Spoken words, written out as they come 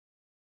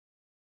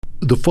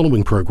The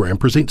following program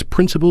presents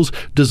principles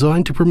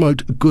designed to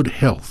promote good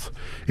health.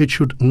 It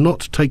should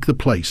not take the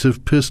place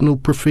of personal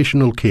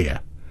professional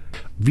care.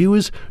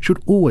 Viewers should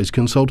always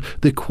consult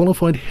their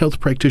qualified health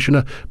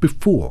practitioner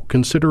before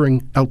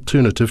considering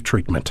alternative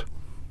treatment.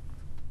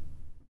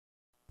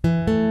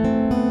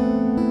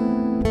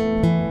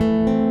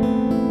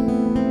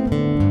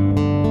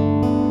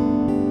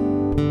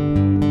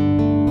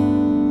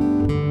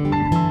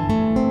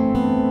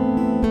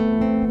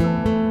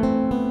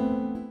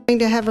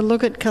 To have a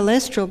look at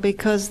cholesterol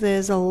because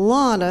there's a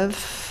lot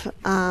of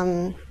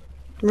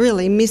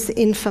really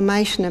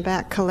misinformation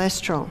about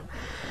cholesterol.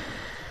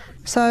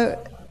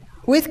 So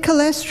with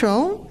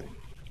cholesterol,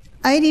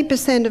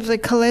 80% of the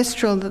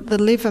cholesterol that the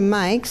liver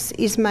makes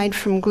is made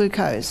from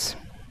glucose,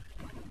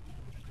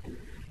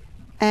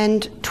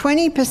 and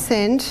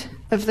 20%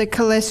 of the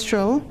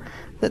cholesterol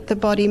that the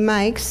body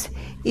makes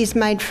is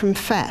made from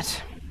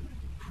fat.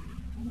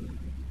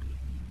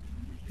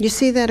 You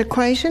see that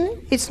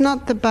equation? It's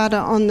not the butter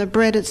on the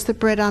bread, it's the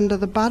bread under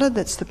the butter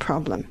that's the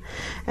problem.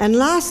 And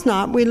last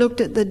night we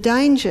looked at the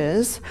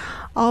dangers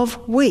of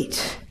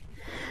wheat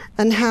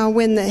and how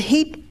when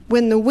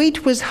the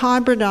wheat was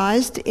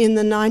hybridized in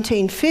the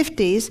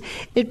 1950s,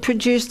 it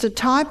produced a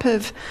type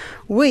of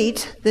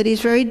wheat that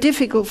is very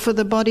difficult for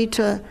the body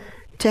to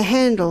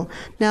handle.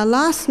 Now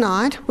last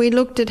night we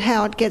looked at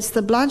how it gets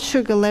the blood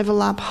sugar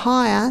level up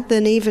higher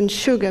than even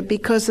sugar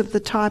because of the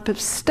type of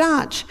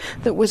starch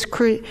that was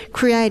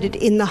created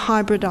in the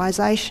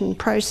hybridization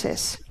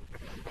process.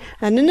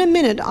 And in a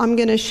minute I'm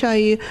going to show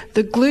you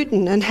the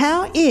gluten and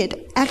how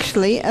it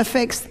actually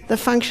affects the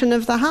function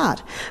of the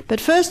heart. But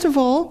first of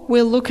all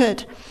we'll look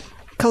at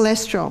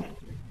cholesterol.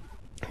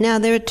 Now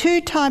there are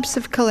two types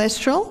of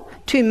cholesterol.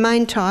 Two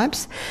main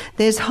types.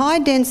 There's high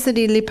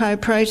density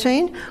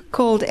lipoprotein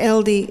called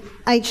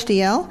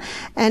HDL,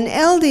 and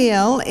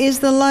LDL is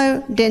the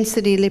low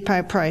density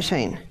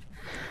lipoprotein.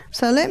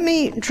 So let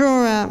me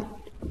draw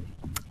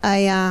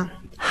a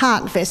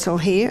heart vessel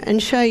here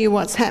and show you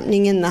what's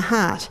happening in the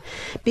heart,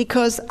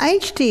 because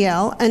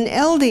HDL and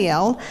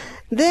LDL,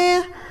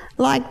 they're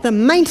like the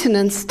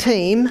maintenance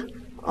team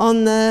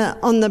on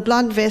the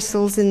blood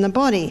vessels in the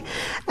body,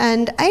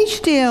 and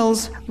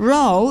HDL's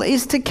role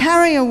is to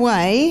carry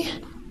away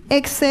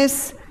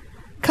excess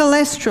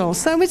cholesterol,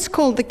 so it's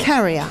called the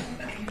carrier,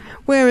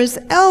 whereas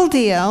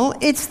LDL,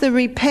 it's the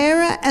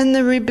repairer and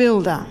the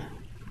rebuilder.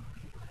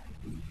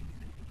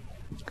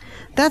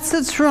 That's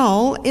its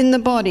role in the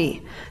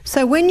body.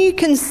 So when you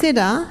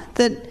consider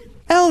that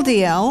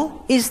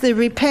LDL is the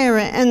repairer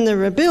and the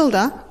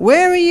rebuilder,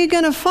 where are you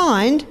going to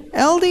find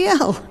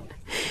LDL?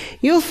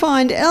 You'll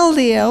find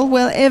LDL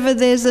wherever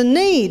there's a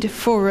need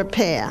for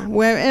repair,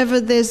 wherever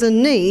there's a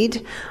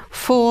need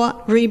for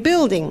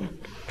rebuilding.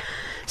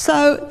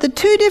 So the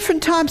two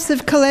different types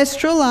of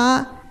cholesterol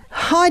are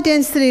high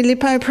density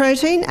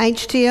lipoprotein,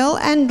 HDL,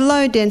 and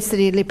low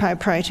density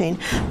lipoprotein.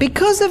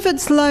 Because of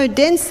its low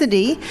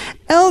density,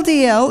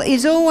 LDL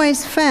is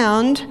always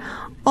found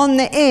on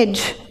the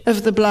edge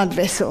of the blood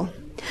vessel.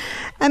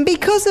 And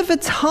because of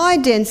its high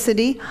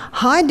density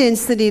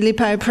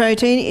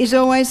lipoprotein is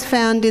always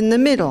found in the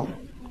middle.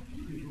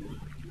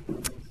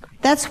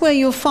 That's where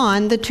you'll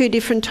find the two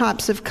different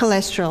types of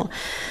cholesterol.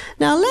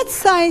 Now let's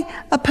say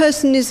a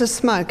person is a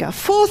smoker,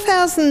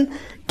 4,000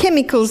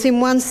 chemicals in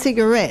one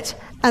cigarette,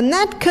 and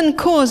that can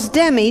cause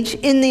damage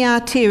in the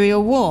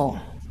arterial wall.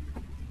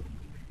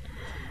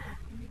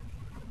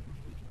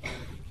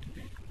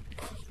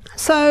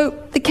 So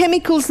the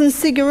chemicals in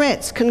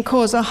cigarettes can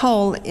cause a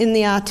hole in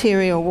the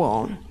arterial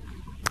wall.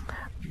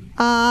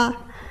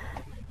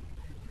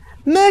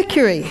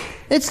 Mercury,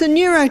 it's a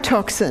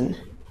neurotoxin.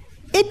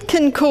 It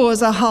can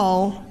cause a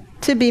hole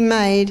to be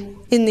made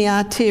in the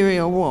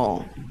arterial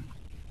wall.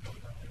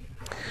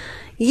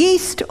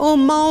 Yeast or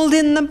mould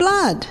in the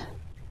blood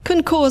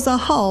can cause a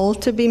hole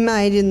to be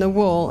made in the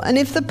wall. And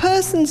if the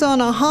person's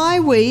on a high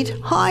wheat,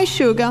 high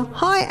sugar,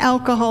 high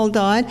alcohol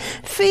diet,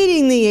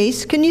 feeding the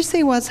yeast, can you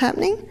see what's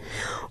happening?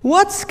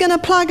 What's going to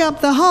plug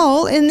up the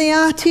hole in the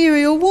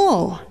arterial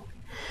wall?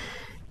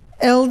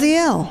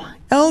 LDL.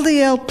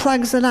 LDL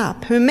plugs it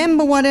up.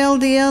 Remember what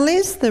LDL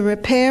is? The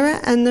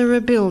repairer and the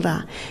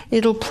rebuilder.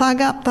 It'll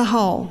plug up the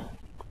hole.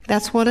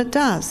 That's what it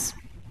does.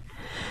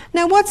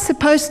 Now what's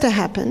supposed to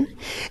happen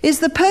is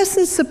the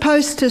person's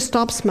supposed to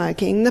stop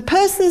smoking, the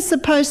person's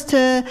supposed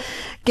to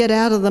get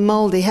out of the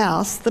mouldy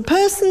house, the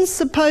person's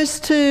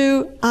supposed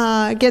to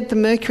get the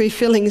mercury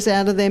fillings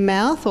out of their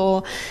mouth,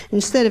 or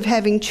instead of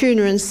having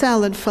tuna and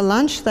salad for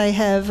lunch they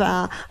have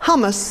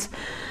hummus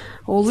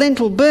or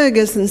lentil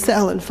burgers and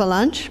salad for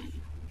lunch.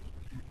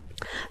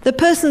 The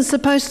person's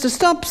supposed to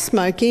stop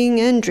smoking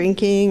and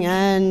drinking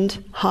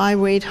and high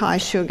wheat, high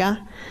sugar.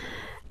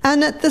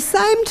 And at the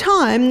same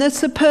time,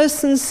 that's a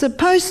person's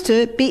supposed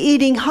to be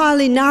eating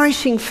highly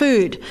nourishing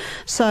food.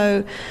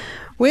 So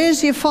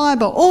where's your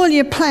fibre? All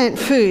your plant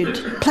food,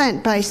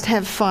 plant-based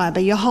have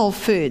fibre, your whole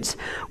foods.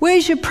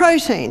 Where's your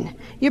protein?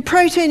 Your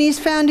protein is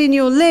found in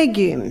your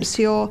legumes,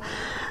 your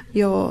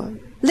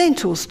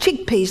lentils,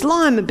 chickpeas,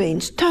 lima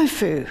beans,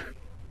 tofu.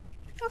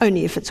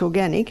 only if it's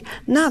organic,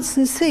 nuts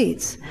and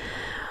seeds.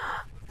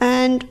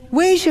 And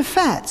where's your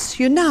fats?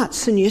 Your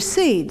nuts and your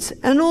seeds,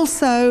 and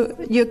also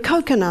your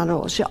coconut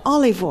oils, your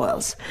olive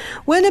oils.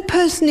 When a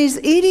person is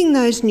eating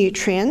those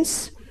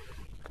nutrients,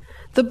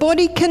 the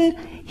body can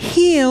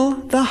heal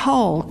the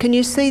whole. Can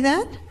you see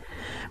that?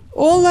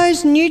 All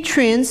those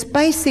nutrients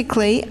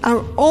basically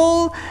are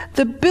all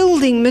the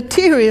building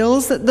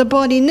materials that the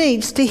body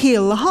needs to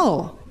heal the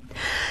whole.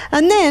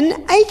 And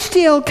then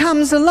HDL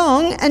comes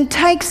along and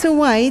takes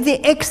away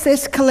the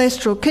excess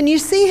cholesterol. Can you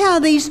see how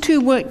these two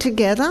work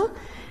together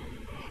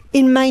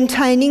in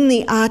maintaining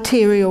the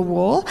arterial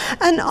wall?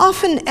 And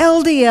often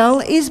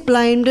LDL is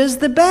blamed as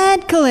the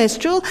bad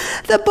cholesterol.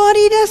 The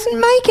body doesn't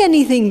make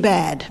anything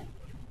bad.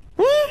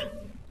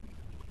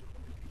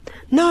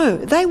 No,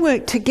 they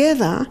work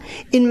together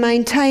in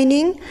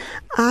maintaining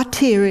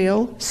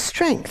arterial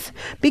strength.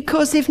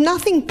 Because if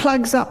nothing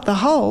plugs up the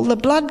hole, the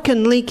blood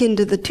can leak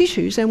into the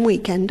tissues and we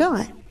can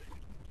die.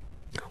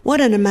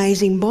 What an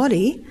amazing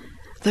body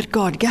that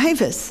God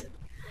gave us.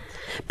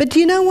 But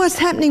do you know what's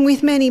happening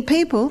with many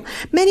people?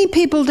 Many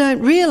people don't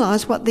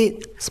realise what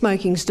the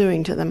smoking's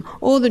doing to them,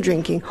 or the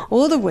drinking,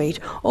 or the wheat,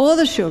 or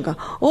the sugar,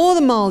 or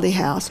the mouldy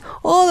house,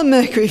 or the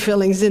mercury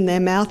fillings in their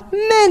mouth.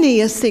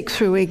 Many are sick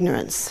through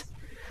ignorance.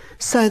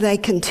 So they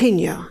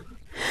continue.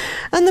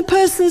 And the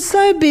person's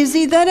so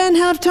busy they don't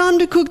have time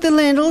to cook the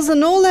lentils,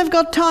 and all they've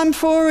got time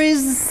for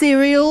is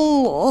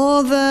cereal,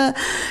 or the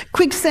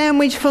quick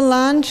sandwich for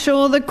lunch,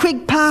 or the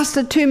quick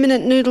pasta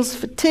 2-minute noodles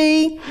for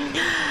tea.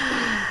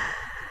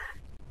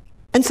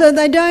 And so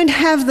they don't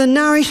have the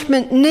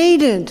nourishment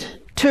needed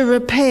to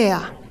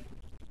repair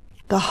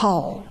the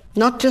whole.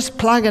 Not just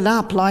plug it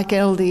up like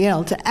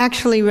LDL, to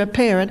actually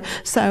repair it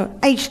so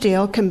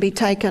HDL can be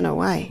taken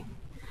away.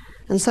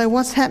 And so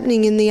what's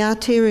happening in the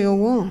arterial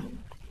wall?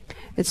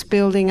 It's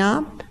building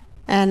up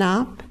and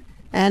up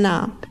and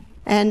up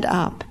and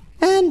up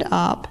and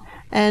up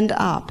and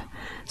up.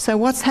 So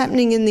what's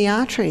happening in the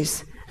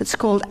arteries? It's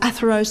called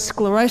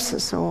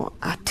atherosclerosis or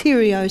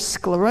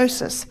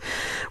arteriosclerosis.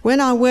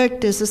 When I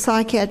worked as a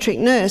psychiatric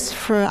nurse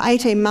for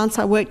 18 months,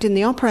 I worked in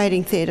the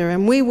operating theatre,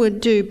 and we would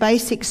do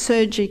basic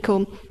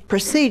surgical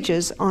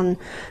procedures on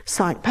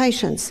psych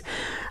patients.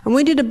 And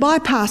we did a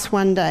bypass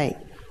one day.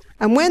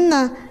 And when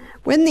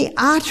the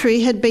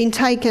artery had been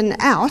taken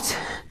out,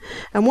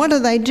 and what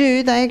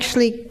do? They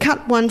actually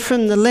cut one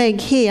from the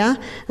leg here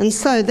and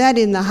sew that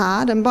in the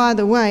heart. And by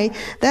the way,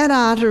 that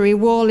artery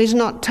wall is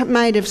not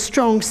made of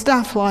strong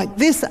stuff like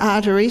this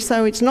artery,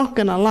 so it's not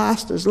going to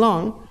last as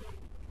long.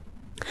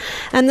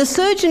 And the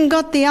surgeon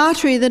got the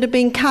artery that had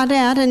been cut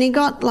out, and he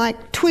got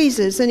like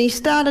tweezers, and he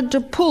started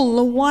to pull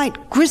the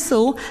white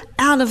gristle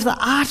out of the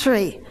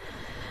artery.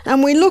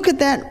 And we look at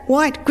that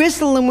white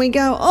gristle and we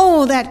go,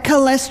 oh, that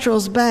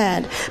cholesterol's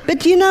bad.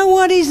 But you know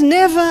what is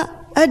never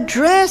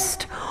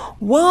addressed?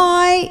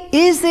 Why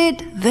is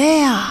it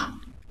there?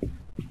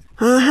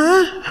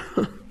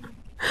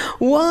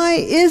 Why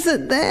is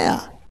it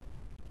there?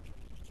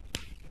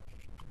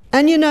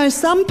 And you know,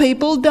 some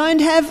people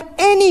don't have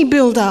any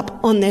build-up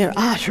on their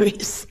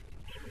arteries.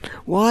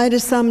 Why do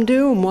some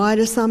do and why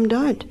do some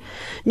don't?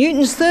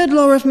 Newton's third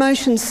law of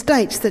motion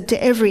states that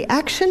to every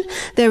action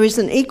there is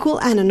an equal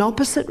and an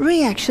opposite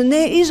reaction.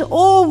 There is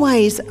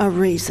always a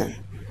reason.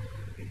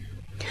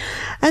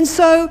 And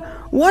so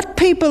what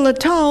people are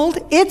told,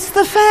 it's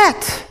the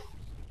fat.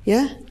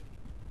 Yeah?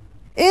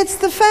 It's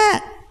the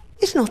fat.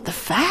 It's not the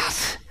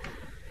fat.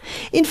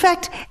 In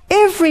fact,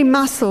 every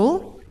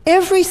muscle,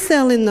 every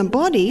cell in the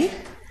body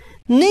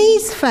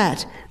needs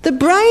fat. The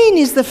brain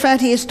is the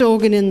fattiest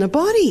organ in the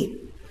body.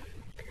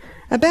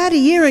 About a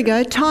year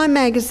ago, Time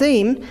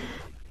magazine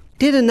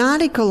did an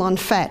article on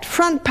fat.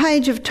 Front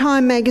page of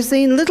Time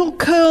magazine, little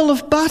curl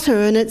of butter,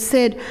 and it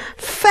said,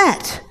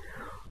 fat.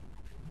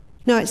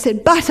 No, it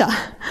said butter.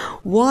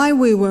 Why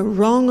we were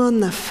wrong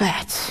on the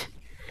fat.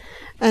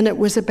 And it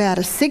was about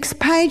a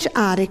 6-page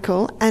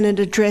article, and it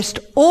addressed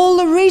all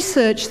the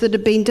research that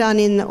had been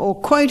done or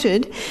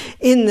quoted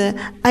in the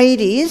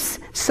 80s,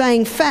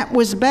 saying fat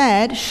was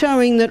bad,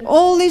 showing that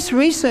all this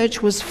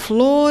research was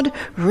flawed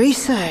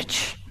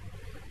research.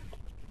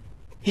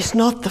 It's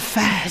not the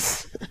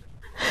fat.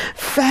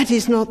 Fat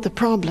is not the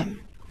problem.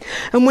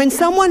 And when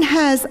someone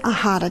has a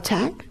heart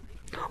attack,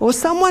 or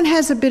someone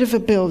has a bit of a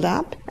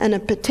build-up and a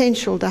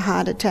potential to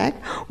heart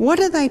attack, what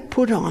do they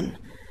put on?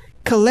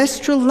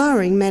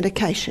 Cholesterol-lowering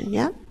medication,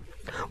 yeah?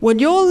 Well,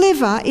 your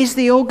liver is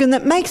the organ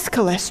that makes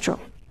cholesterol.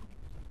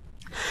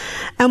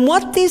 And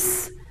what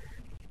this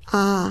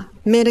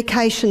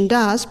medication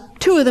does,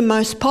 two of the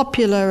most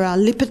popular are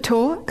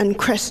Lipitor and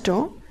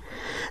Crestor,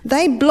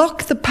 they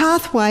block the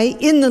pathway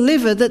in the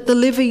liver that the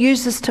liver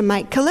uses to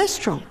make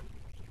cholesterol,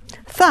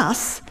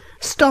 thus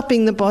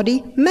stopping the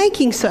body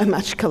making so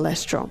much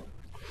cholesterol.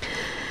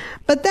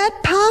 But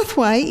that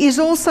pathway is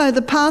also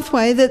the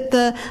pathway that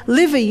the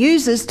liver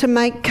uses to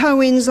make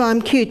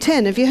coenzyme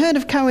Q10. Have you heard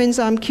of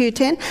coenzyme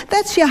Q10?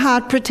 That's your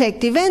heart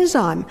protective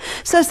enzyme.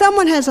 So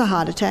someone has a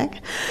heart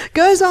attack,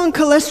 goes on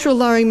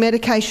cholesterol-lowering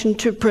medication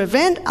to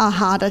prevent a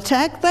heart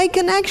attack, they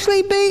can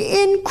actually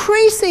be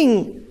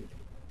increasing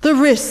the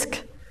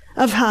risk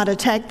of heart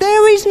attack.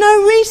 There is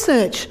no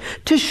research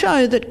to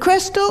show that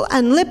Crestor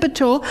and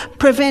Lipitor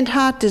prevent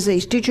heart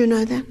disease. Did you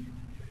know that?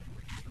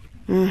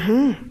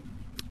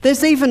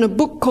 There's even a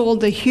book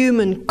called The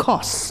Human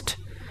Cost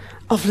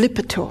of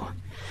Lipitor.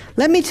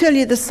 Let me tell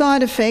you the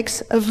side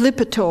effects of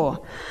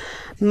Lipitor.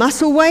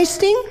 Muscle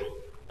wasting,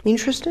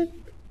 interested?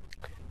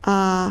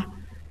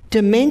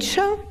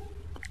 Dementia,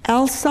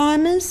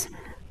 Alzheimer's,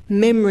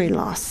 memory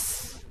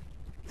loss.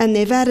 And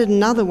they've added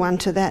another one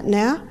to that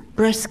now,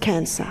 breast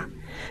cancer,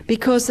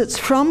 because it's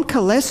from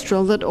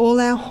cholesterol that all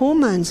our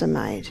hormones are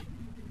made.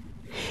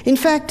 In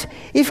fact,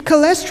 if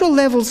cholesterol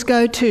levels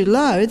go too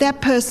low,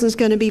 that person's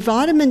going to be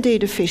vitamin D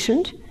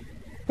deficient,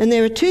 and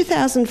there are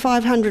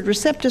 2,500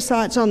 receptor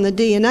sites on the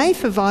DNA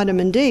for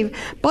vitamin D.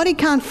 Body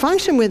can't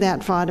function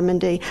without vitamin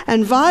D,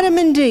 and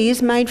vitamin D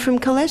is made from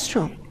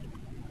cholesterol.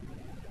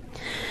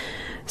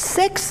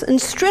 Sex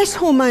and stress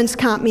hormones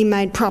can't be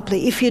made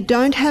properly if you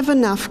don't have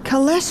enough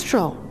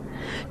cholesterol.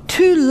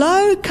 Too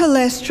low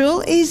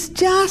cholesterol is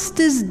just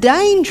as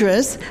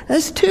dangerous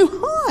as too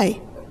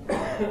high.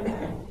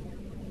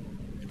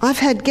 I've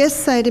had guests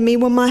say to me,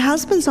 well, my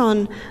husband's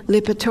on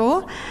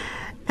Lipitor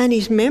and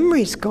his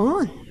memory's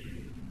gone.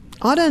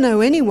 I don't know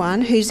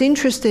anyone who's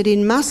interested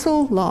in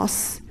muscle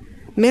loss,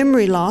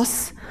 memory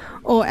loss,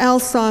 or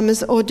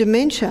Alzheimer's or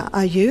dementia.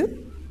 Are you?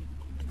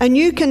 And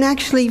you can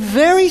actually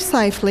very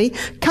safely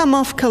come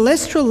off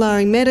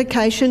cholesterol-lowering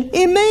medication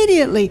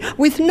immediately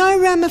with no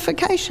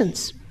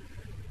ramifications.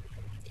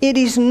 It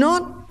is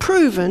not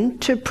proven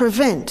to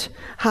prevent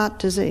heart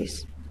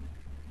disease.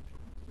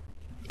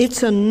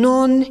 It's a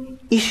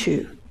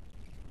non-issue.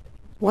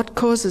 What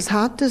causes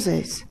heart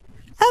disease?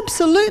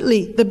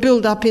 Absolutely the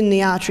build-up in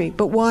the artery.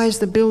 But why is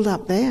the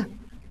build-up there?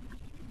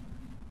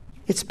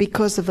 It's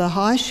because of the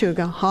high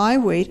sugar, high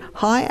wheat,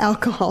 high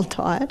alcohol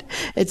diet.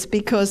 It's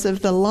because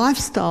of the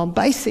lifestyle,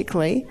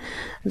 basically,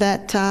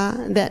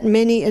 that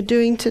many are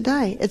doing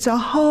today. It's a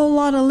whole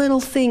lot of little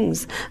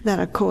things that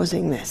are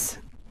causing this.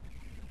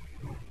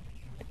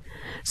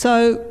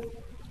 So,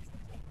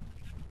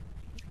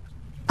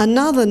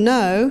 another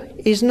no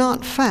is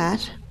not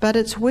fat, but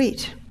it's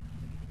wheat.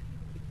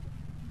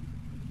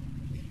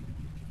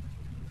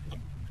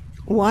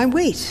 Why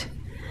wheat?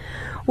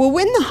 Well,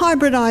 when the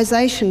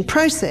hybridization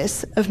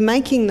process of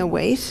making the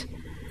wheat,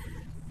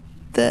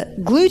 the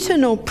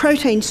gluten or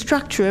protein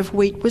structure of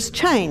wheat was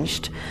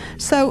changed.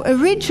 So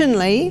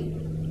originally,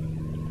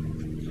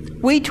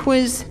 wheat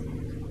was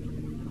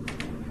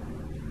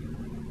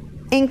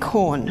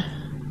Encorn.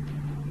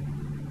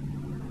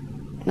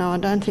 No, I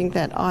don't think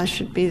that I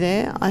should be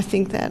there. I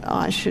think that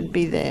I should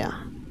be there.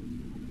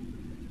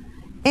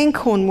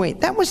 Encorn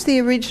wheat, that was the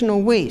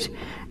original wheat,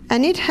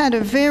 and it had a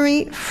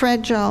very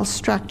fragile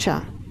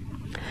structure.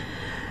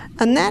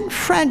 And that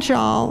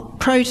fragile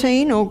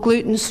protein or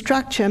gluten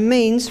structure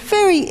means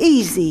very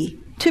easy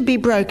to be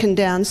broken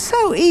down,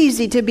 so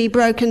easy to be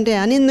broken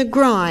down in the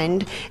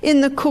grind,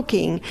 in the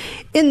cooking,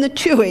 in the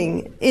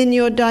chewing, in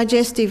your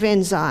digestive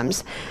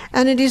enzymes.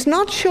 And it is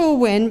not sure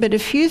when, but a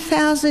few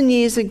thousand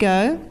years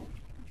ago,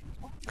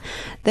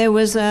 there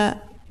was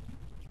a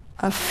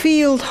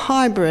field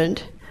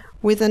hybrid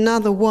with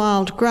another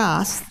wild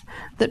grass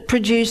that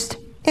produced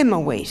emmer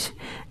wheat.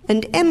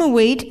 And emmer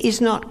wheat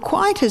is not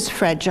quite as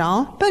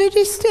fragile, but it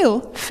is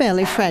still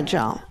fairly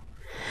fragile.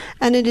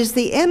 And it is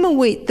the emmer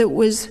wheat that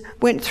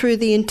went through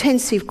the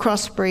intensive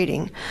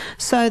crossbreeding.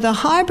 So the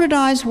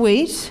hybridized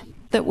wheat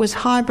that was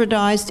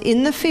hybridized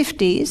in the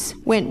 50s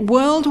went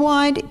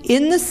worldwide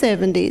in the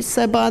 70s.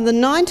 So by the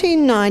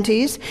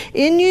 1990s,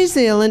 in New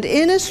Zealand,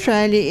 in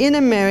Australia, in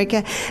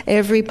America,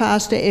 every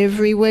pasta,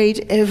 every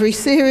wheat, every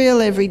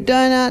cereal, every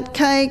donut,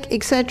 cake,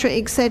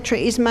 etc.,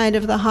 is made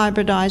of the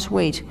hybridized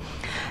wheat.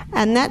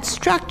 And that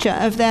structure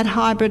of that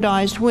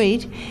hybridized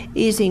wheat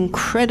is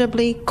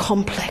incredibly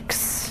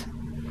complex.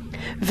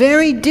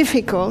 Very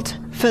difficult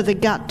for the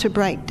gut to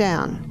break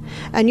down.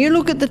 And you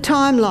look at the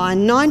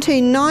timeline,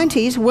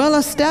 1990s, well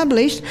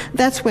established,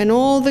 that's when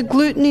all the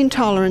gluten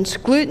intolerance,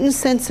 gluten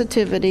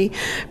sensitivity,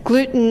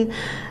 gluten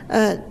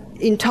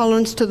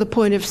intolerance to the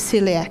point of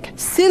celiac.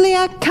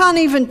 Celiac can't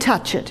even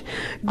touch it.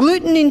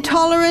 Gluten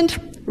intolerant,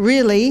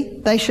 really,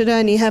 they should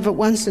only have it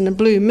once in a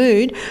blue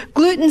moon.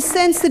 Gluten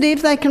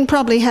sensitive, they can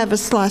probably have a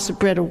slice of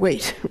bread or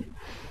wheat.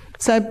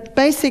 So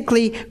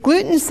basically,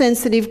 gluten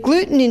sensitive,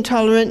 gluten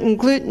intolerant, and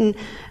gluten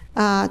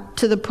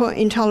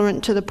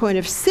intolerant to the point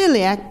of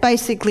celiac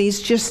basically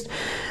is just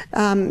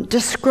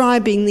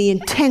describing the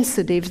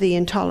intensity of the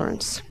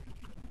intolerance.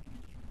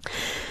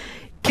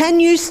 Can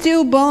you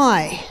still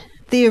buy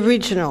the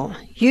original?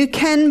 You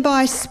can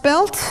buy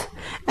spelt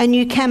and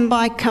you can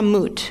buy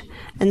kamut.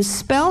 And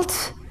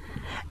spelt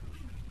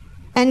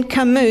and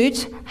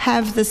kamut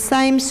have the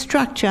same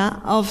structure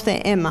of the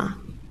emmer.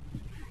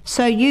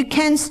 So you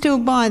can still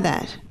buy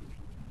that.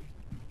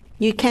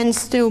 You can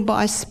still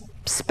buy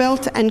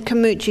spelt and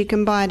kamut. You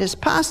can buy it as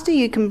pasta,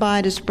 you can buy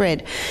it as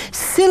bread.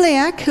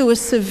 Celiac, who are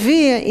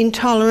severe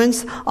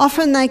intolerance,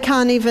 often they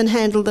can't even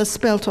handle the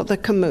spelt or the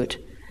kamut.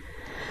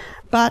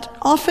 but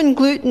often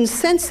gluten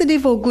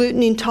sensitive or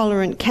gluten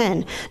intolerant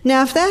can.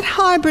 Now, if that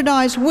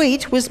hybridised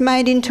wheat was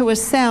made into a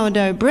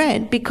sourdough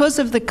bread, because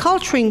of the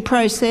culturing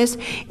process,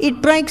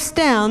 it breaks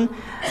down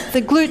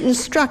the gluten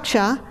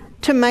structure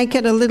to make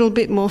it a little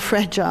bit more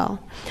fragile.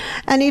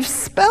 And if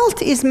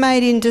spelt is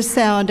made into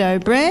sourdough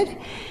bread,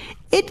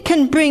 it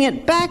can bring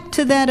it back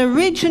to that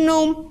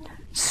original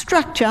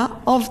structure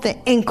of the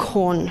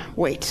Enkhorn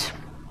wheat.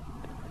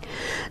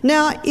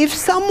 Now, if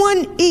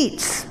someone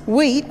eats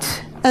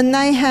wheat and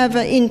they have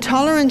an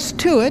intolerance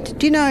to it,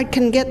 do you know it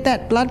can get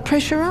that blood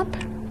pressure up?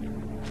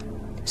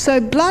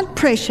 So blood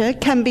pressure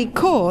can be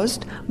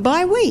caused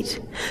by wheat.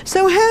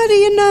 So how do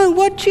you know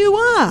what you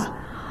are?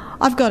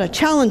 I've got a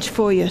challenge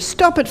for you.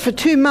 Stop it for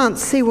 2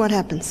 months, see what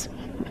happens.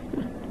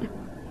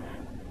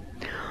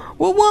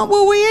 Well, what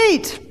will we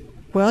eat?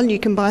 Well, you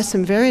can buy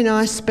some very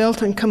nice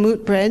spelt and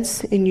kamut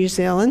breads in New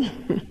Zealand.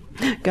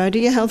 Go to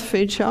your health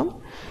food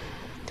shop.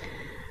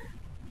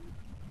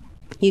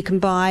 You can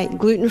buy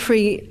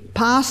gluten-free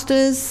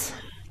pastas.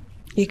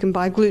 You can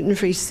buy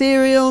gluten-free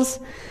cereals.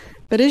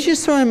 But as you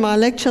saw in my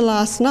lecture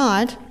last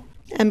night,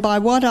 and by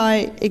what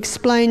I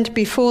explained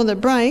before the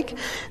break,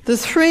 the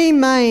 3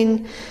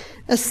 main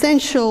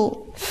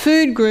essential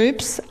food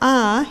groups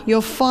are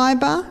your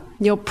fibre,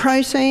 your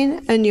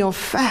protein, and your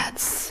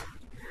fats.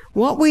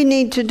 What we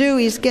need to do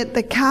is get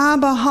the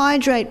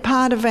carbohydrate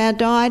part of our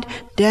diet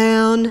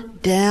down,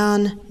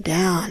 down,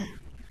 down.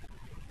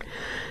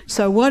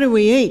 So what do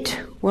we eat?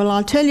 Well,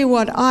 I'll tell you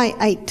what I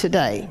ate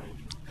today.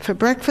 For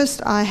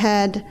breakfast, I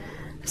had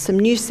some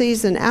New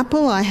Season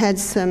apple, I had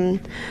some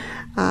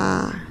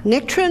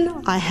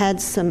nectarine, I had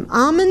some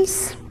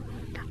almonds,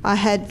 I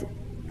had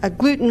a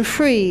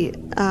gluten-free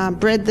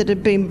bread that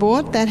had been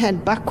bought that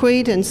had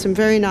buckwheat and some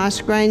very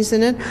nice grains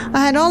in it.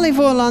 I had olive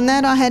oil on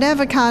that, I had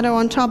avocado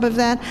on top of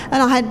that,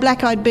 and I had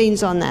black-eyed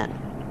beans on that.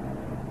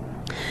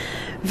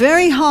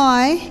 Very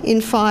high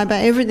in fibre,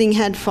 everything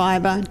had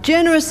fibre,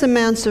 generous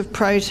amounts of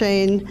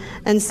protein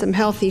and some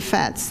healthy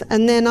fats.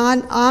 And then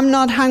I'm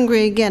not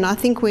hungry again. I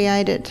think we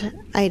ate at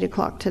 8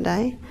 o'clock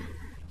today,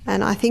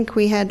 and I think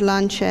we had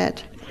lunch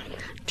at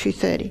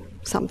 2:30,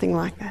 something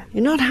like that.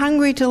 You're not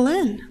hungry till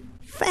then.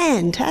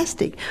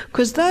 Fantastic,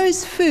 because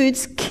those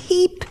foods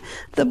keep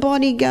the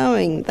body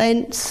going.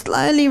 They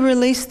slowly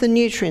release the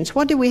nutrients.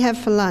 What did we have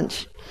for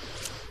lunch?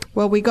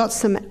 Well, we got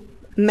some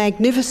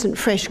magnificent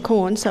fresh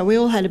corn, so we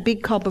all had a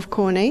big cob of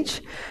corn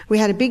each. We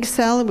had a big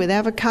salad with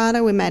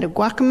avocado. We made a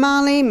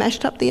guacamole,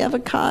 mashed up the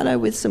avocado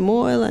with some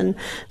oil and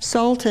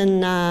salt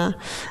and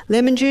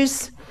lemon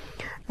juice.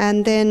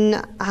 And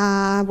then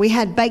we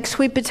had baked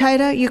sweet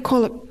potato. You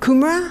call it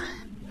kumara.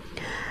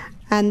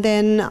 And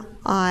then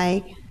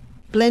I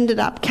blended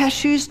up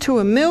cashews to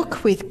a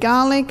milk with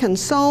garlic and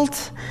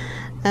salt,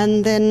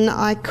 and then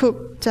I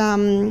cooked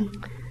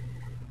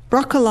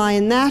broccoli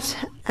in that,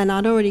 and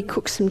I'd already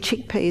cooked some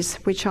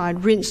chickpeas which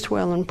I'd rinsed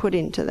well and put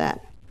into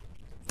that.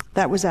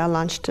 That was our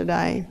lunch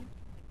today.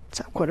 It's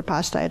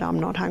 8:15, I'm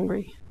not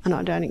hungry, and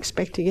I don't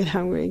expect to get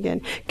hungry again.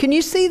 Can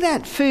you see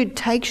that food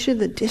takes you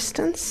the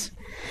distance?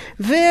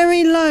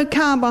 Very low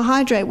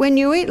carbohydrate. When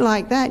you eat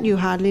like that, you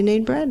hardly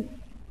need bread.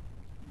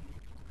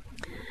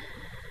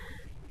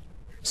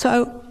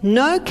 So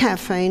no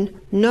caffeine,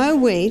 no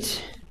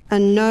wheat,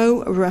 and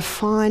no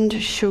refined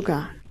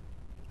sugar.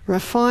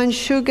 Refined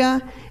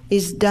sugar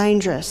is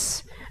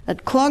dangerous.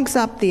 It clogs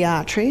up the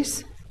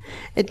arteries.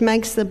 It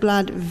makes the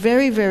blood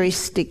very, very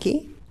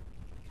sticky.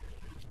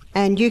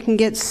 And you can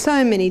get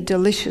so many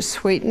delicious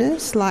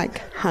sweeteners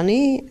like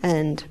honey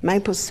and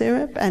maple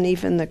syrup and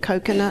even the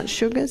coconut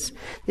sugars.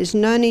 There's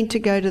no need to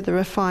go to the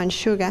refined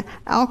sugar.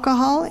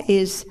 Alcohol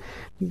is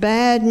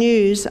bad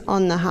news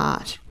on the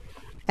heart.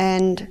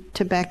 And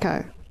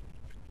tobacco.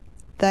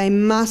 They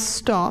must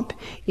stop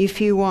if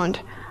you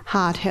want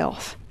heart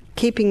health,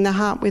 keeping the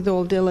heart with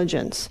all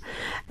diligence.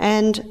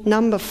 And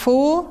number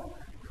 4,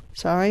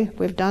 sorry,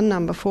 we've done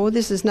number 4,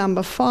 this is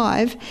number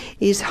 5,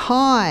 is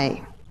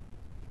high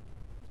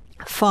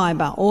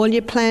fibre. All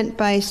your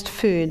plant-based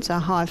foods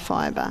are high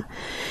fibre.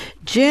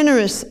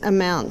 Generous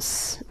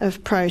amounts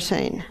of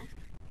protein.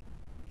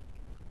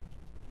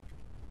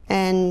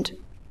 And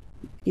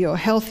your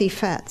healthy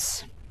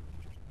fats.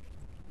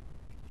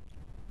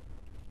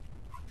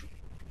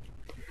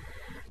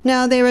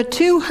 Now, there are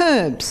 2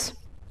 herbs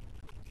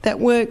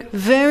that work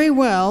very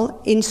well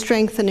in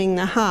strengthening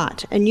the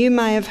heart, and you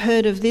may have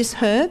heard of this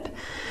herb.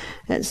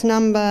 It's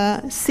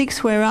number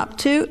 6 we're up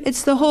to.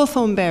 It's the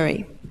hawthorn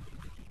berry.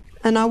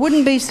 And I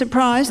wouldn't be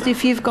surprised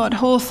if you've got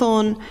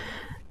hawthorn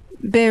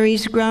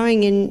berries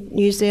growing in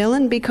New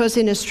Zealand, because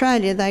in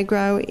Australia they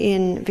grow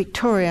in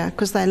Victoria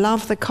because they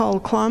love the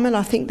cold climate.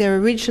 I think they're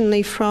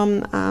originally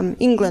from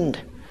England.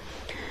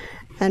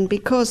 And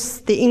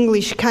because the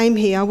English came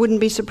here, I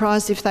wouldn't be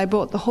surprised if they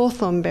bought the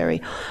hawthorn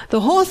berry.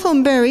 The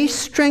hawthorn berry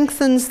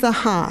strengthens the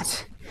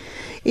heart.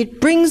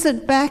 It brings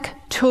it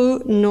back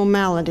to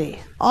normality.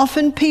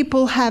 Often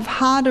people have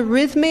heart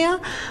arrhythmia,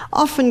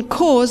 often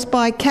caused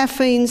by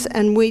caffeines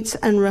and wheats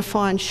and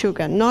refined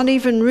sugar, not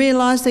even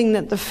realising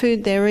that the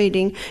food they're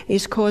eating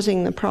is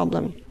causing the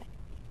problem.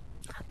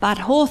 But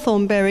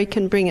hawthornberry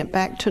can bring it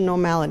back to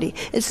normality.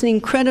 It's an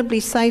incredibly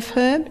safe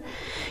herb.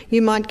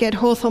 You might get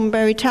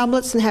hawthornberry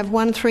tablets and have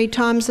 1 3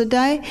 times a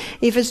day.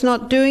 If it's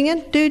not doing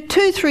it, do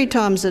 2 3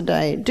 times a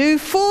day. Do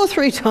 4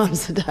 3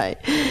 times a day.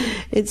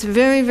 It's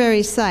very,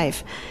 very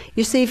safe.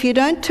 You see, if you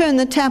don't turn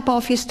the tap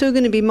off, you're still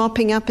going to be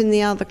mopping up in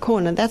the other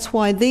corner. That's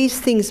why these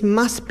things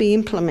must be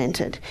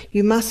implemented.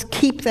 You must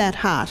keep that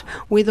heart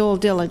with all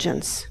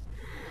diligence.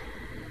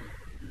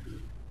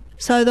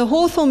 So the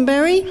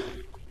hawthornberry,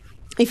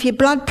 if your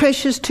blood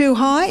pressure's too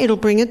high, it'll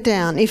bring it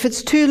down. If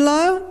it's too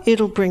low,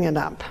 it'll bring it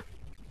up.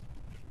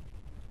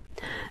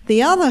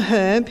 The other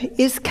herb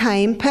is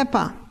cayenne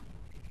pepper.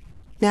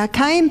 Now,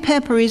 cayenne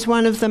pepper is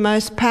one of the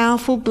most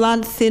powerful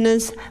blood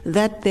thinners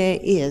that there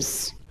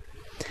is.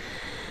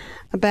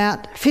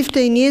 About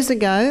 15 years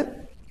ago,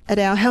 at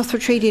our health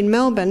retreat in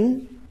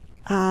Melbourne,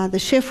 the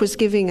chef was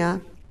giving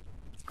a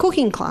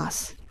cooking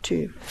class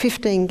to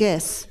 15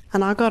 guests,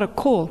 and I got a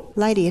call.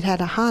 Lady had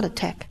had a heart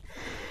attack.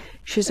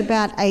 She was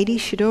about 80.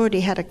 She'd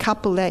already had a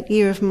couple that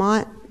year of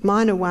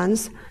minor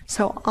ones.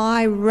 So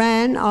I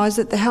ran. I was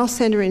at the health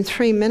centre in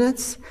 3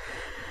 minutes.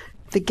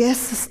 The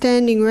guests are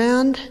standing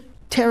round,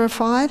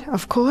 terrified,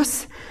 of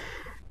course.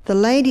 The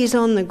lady's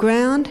on the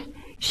ground.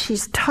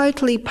 She's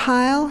totally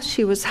pale.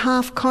 She was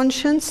half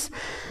conscious.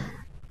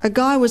 A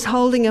guy was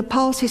holding a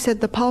pulse. He said,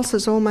 the pulse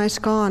is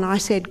almost gone. I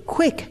said,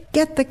 quick,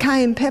 get the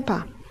cayenne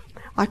pepper.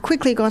 I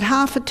quickly got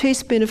half a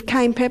teaspoon of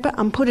cayenne pepper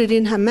and put it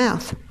in her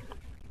mouth.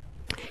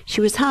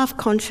 She was half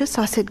conscious.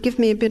 I said, give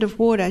me a bit of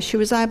water. She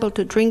was able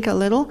to drink a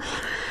little.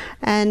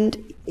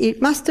 And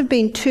it must have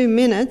been 2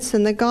 minutes,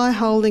 and the guy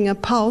holding a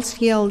pulse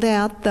yelled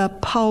out, the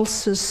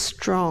pulse is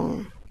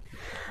strong.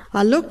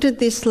 I looked at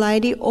this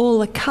lady, all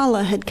the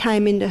colour had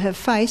came into her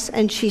face,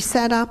 and she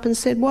sat up and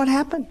said, what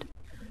happened?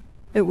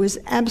 It was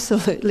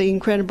absolutely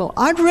incredible.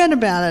 I'd read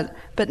about it,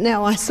 but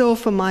now I saw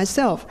for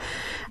myself.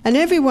 And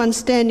everyone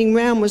standing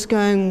round was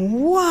going,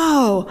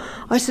 whoa!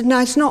 I said, no,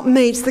 it's not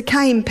me, it's the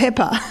cayenne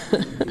pepper.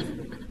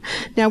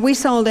 Now, we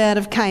sold out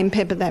of cayenne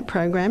pepper, that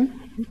program.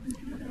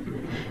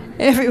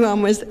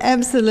 Everyone was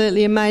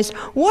absolutely amazed.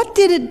 What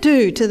did it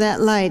do to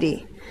that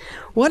lady?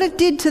 What it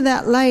did to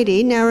that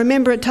lady, now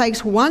remember it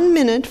takes 1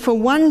 minute for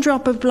 1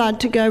 drop of blood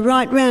to go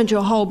right round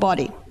your whole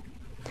body.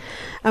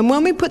 And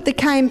when we put the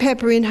cayenne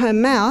pepper in her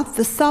mouth,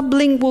 the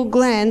sublingual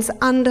glands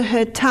under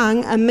her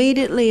tongue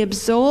immediately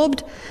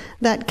absorbed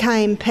that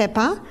cayenne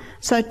pepper.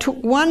 So it took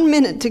 1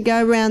 minute to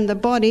go round the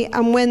body,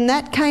 and when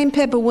that cayenne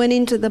pepper went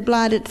into the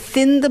blood, it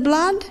thinned the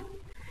blood.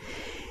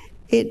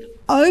 It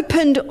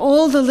opened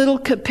all the little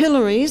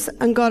capillaries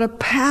and got a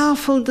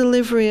powerful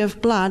delivery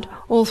of blood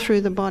all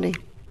through the body.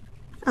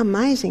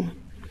 Amazing.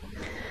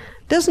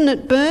 Doesn't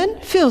it burn?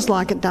 Feels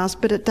like it does,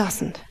 but it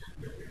doesn't.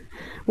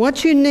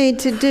 What you need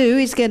to do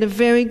is get a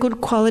very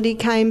good quality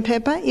cayenne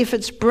pepper. If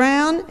it's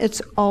brown,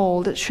 it's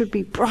old. It should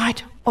be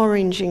bright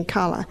orange in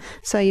colour.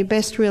 So you're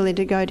best really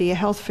to go to your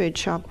health food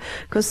shop.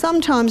 Because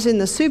sometimes in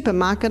the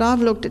supermarket,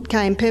 I've looked at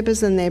cayenne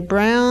peppers and they're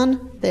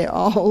brown, they're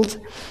old.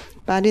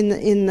 But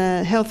in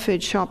the health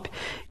food shop,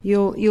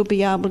 you'll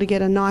be able to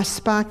get a nice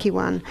sparky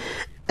one.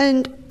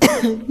 And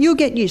you'll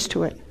get used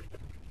to it.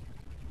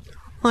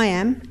 I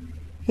am.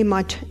 In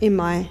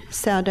my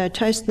sourdough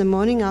toast in the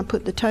morning, I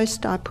put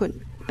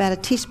about a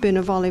teaspoon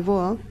of olive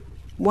oil,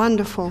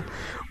 wonderful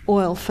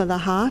oil for the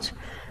heart,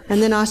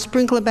 and then I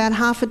sprinkle about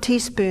half a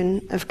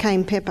teaspoon of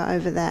cayenne pepper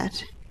over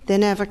that.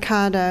 Then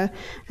avocado,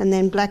 and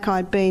then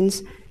black-eyed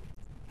beans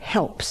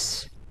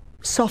helps,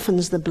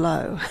 softens the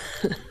blow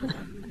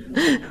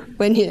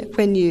when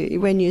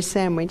you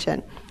sandwich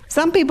it.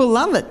 Some people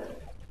love it.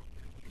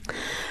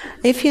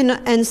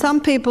 And some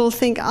people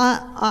think,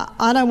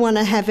 I don't want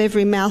to have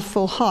every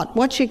mouthful hot.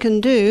 What you can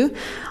do,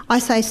 I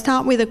say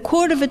start with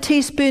 1/4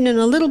 teaspoon and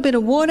a little bit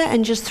of water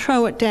and just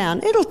throw it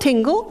down. It'll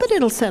tingle, but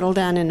it'll settle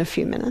down in a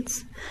few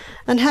minutes.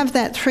 And have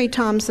that 3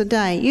 times a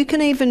day. You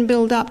can even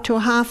build up to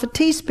 1/2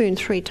 teaspoon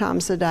 3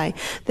 times a day.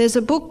 There's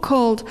a book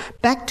called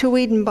Back to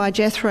Eden by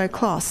Jethro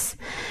Kloss.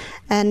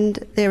 And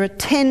there are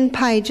 10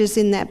 pages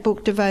in that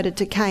book devoted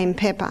to cayenne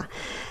pepper.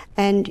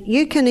 And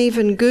you can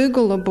even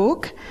Google a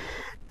book.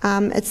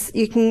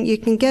 You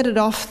can get it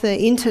off the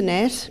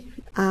internet.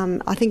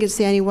 I think it's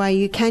the only way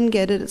you can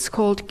get it. It's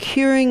called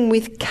Curing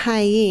with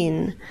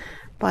Cayenne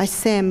by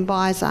Sam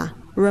Beiser.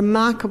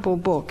 Remarkable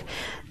book.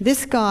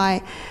 This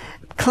guy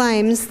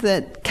claims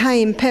that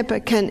cayenne pepper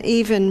can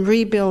even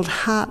rebuild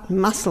heart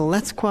muscle.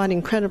 That's quite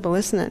incredible,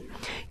 isn't it?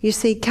 You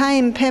see,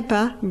 cayenne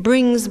pepper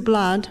brings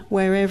blood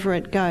wherever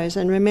it goes.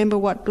 And remember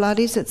what blood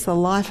is? It's the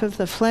life of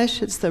the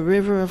flesh. It's the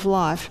river of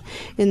life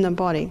in the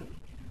body.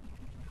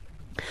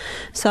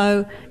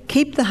 So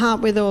keep the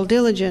heart with all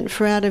diligence,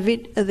 for out of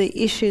it are the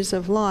issues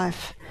of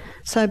life.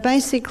 So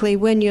basically,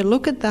 when you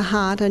look at the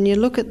heart and you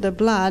look at the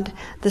blood,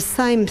 the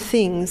same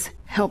things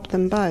help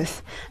them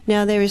both.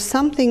 Now, there is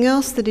something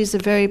else that is a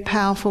very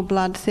powerful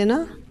blood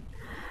thinner,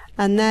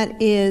 and that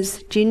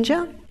is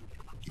ginger.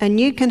 And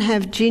you can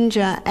have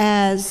ginger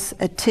as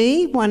a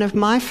tea. One of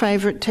my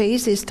favourite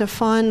teas is to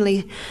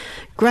finely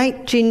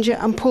grate ginger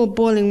and pour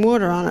boiling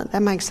water on it.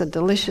 That makes a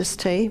delicious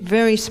tea.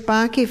 Very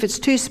sparky. If it's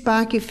too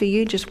sparky for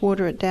you, just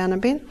water it down a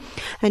bit.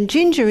 And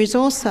ginger is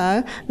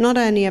also not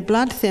only a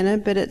blood thinner,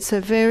 but it's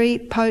a very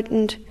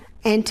potent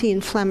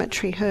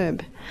anti-inflammatory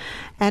herb.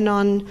 And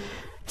on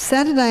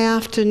Saturday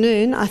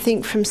afternoon, I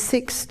think from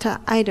 6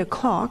 to 8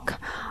 o'clock,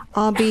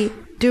 I'll be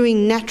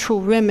doing natural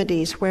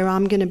remedies where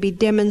I'm going to be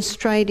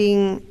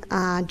demonstrating,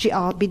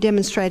 I'll be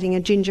demonstrating a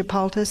ginger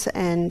poultice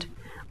and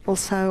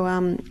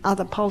also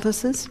other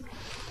poultices.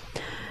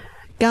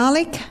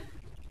 Garlic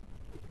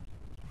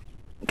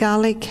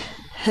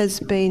has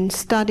been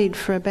studied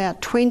for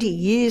about 20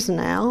 years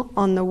now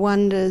on the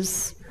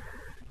wonders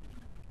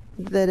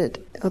that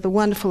or the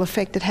wonderful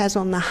effect it has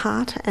on the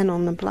heart and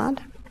on the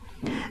blood.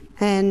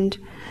 And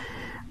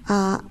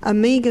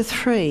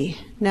omega-3.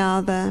 Now,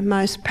 the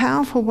most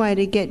powerful way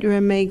to get your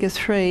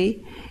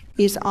omega-3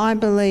 is, I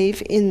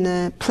believe, in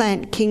the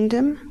plant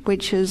kingdom,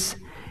 which is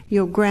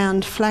your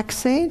ground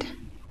flaxseed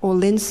or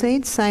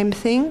linseed, same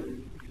thing.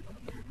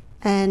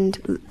 And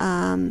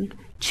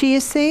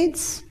chia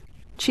seeds.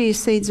 Chia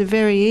seeds are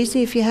very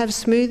easy. If you have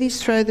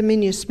smoothies, throw them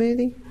in your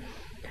smoothie.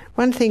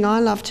 One thing I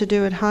love to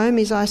do at home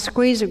is I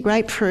squeeze a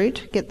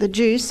grapefruit, get the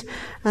juice,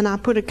 and I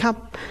put a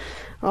cup,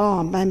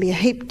 maybe a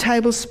heaped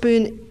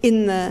tablespoon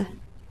in the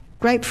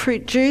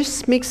grapefruit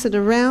juice, mix it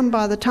around.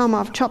 By the time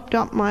I've chopped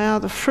up my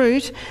other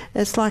fruit,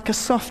 it's like a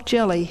soft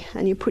jelly,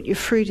 and you put your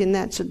fruit in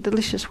that. It's a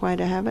delicious way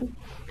to have it.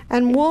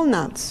 And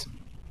walnuts.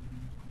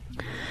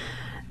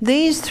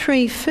 These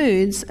three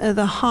foods are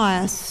the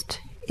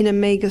highest in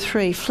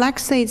omega-3.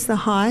 Flaxseed's the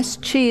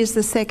highest, chia is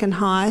the second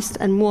highest,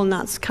 and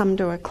walnuts come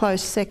to a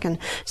close second.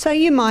 So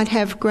you might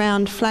have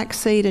ground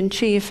flaxseed and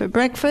chia for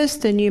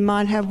breakfast, and you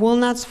might have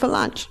walnuts for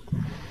lunch.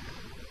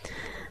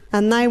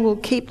 And they will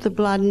keep the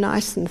blood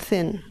nice and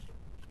thin,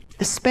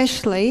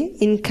 especially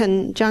in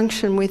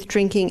conjunction with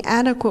drinking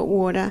adequate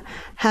water,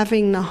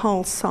 having the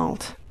whole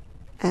salt,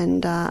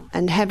 and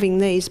having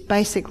these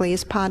basically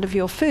as part of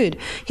your food.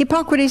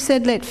 Hippocrates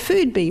said, let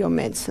food be your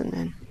medicine,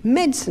 and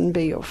medicine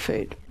be your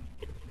food.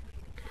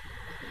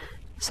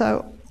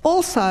 So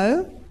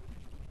also,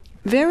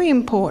 very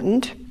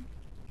important,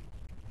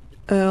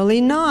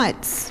 early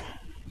nights.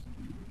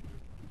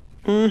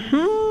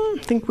 I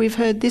think we've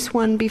heard this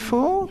one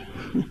before.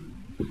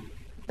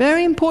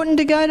 Very important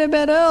to go to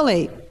bed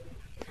early.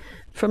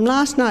 From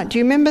last night, do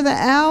you remember the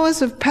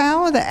hours of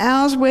power, the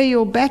hours where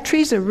your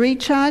batteries are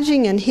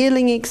recharging and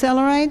healing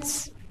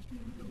accelerates?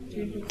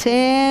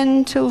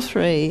 10 till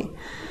 3,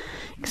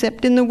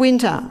 except in the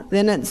winter.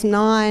 Then it's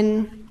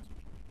 9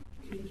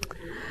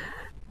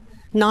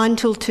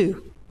 till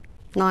 2.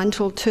 9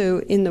 till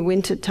 2 in the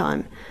winter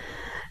time.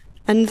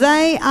 And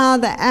they are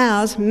the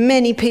hours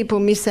many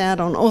people miss out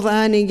on, or they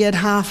only get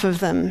half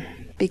of them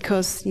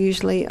because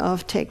usually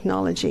of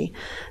technology.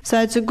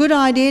 So it's a good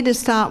idea to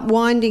start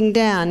winding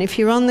down. If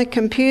you're on the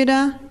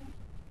computer,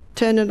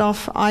 turn it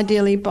off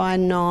ideally by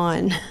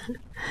 9.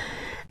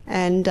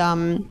 and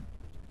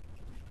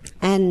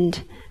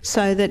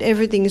so that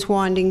everything's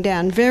winding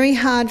down. Very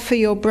hard for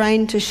your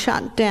brain to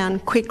shut down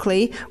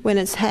quickly when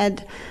it's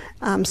had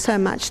so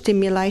much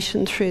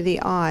stimulation through the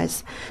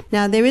eyes.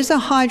 Now, there is a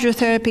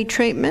hydrotherapy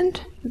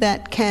treatment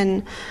that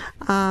can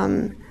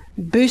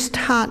boost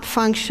heart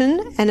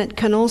function, and it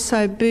can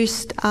also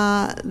boost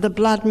the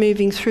blood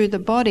moving through the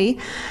body,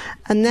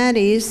 and that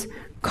is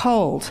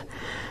cold.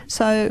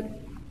 So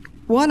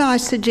what I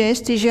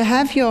suggest is you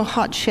have your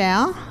hot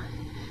shower.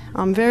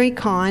 I'm very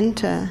kind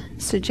to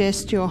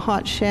suggest your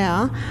hot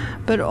shower,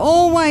 but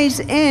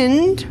always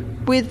end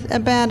with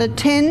about a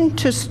 10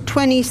 to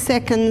 20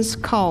 seconds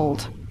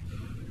cold.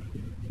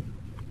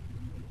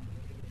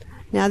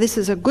 Now, this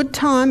is a good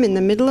time in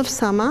the middle of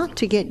summer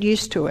to get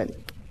used to it.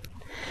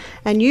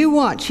 And you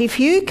watch, if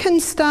you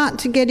can start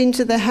to get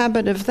into the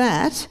habit of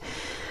that,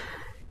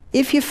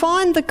 if you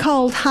find the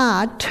cold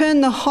hard,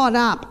 turn the hot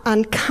up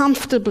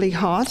uncomfortably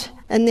hot,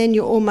 and then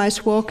you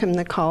almost welcome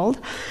the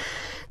cold.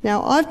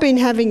 Now, I've been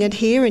having it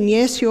here, and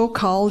yes, your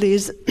cold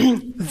is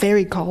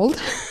very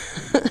cold,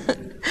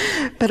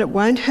 but it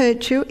won't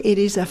hurt you. It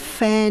is a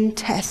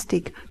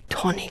fantastic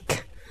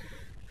tonic.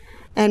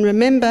 And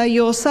remember,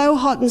 you're so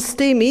hot and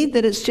steamy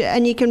that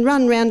and you can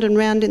run round and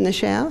round in the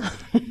shower.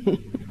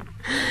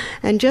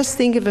 And just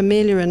think of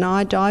Amelia and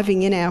I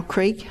diving in our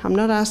creek. I'm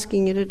not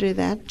asking you to do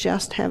that.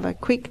 Just have a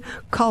quick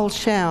cold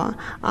shower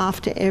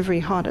after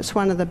every hot. It's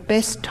one of the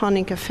best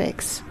tonic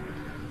effects.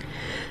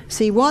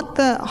 See, what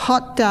the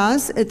hot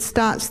does, it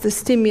starts the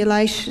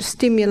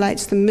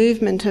stimulates the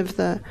movement of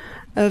the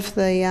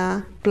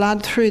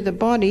blood through the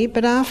body,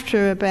 but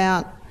after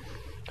about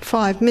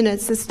 5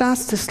 minutes, it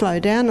starts to slow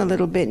down a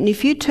little bit. And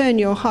if you turn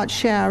your hot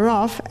shower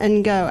off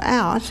and go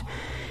out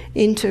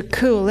into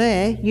cool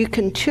air, you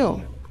can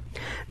chill.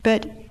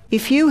 But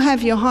if you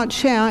have your hot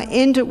shower,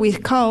 end it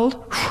with cold,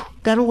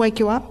 that'll wake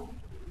you up.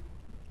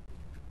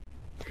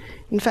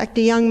 In fact,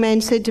 a young man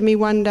said to me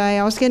one day,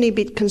 I was getting a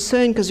bit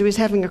concerned because he was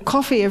having a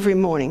coffee every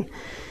morning.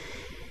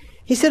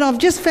 He said, I've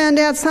just found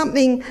out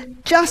something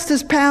just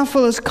as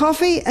powerful as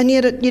coffee, and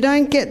yet you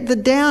don't get the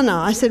downer.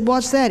 I said,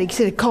 what's that? He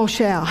said, a cold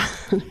shower.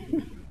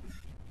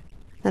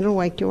 That'll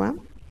wake you up.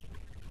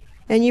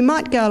 And you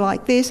might go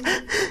like this.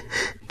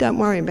 Don't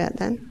worry about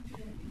that.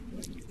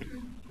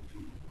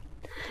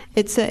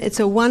 It's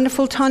a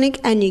wonderful tonic,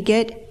 and you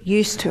get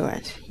used to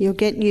it. You'll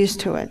get used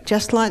to it.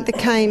 Just like the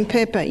cayenne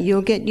pepper,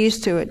 you'll get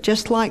used to it.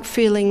 Just like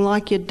feeling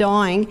like you're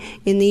dying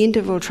in the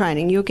interval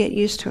training, you'll get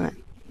used to it.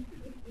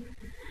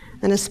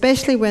 And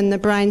especially when the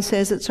brain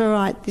says, it's all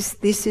right,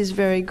 this is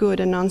very good.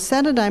 And on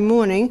Saturday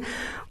morning,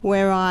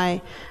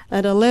 at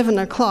 11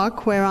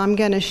 o'clock, where I'm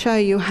going to show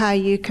you how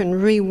you can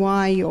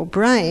rewire your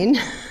brain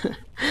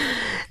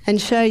and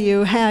show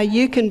you how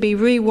you can be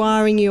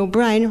rewiring your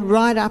brain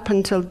right up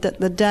until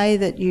the day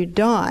that you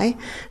die.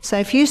 So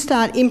if you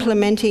start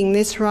implementing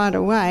this right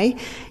away,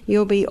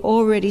 you'll be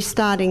already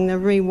starting the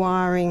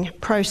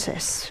rewiring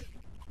process.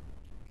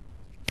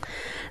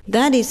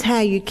 That is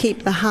how you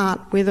keep the heart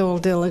with all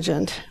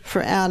diligence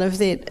for out of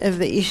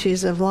the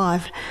issues of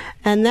life.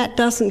 And that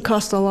doesn't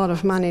cost a lot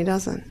of money,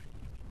 does it?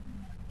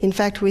 In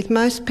fact, with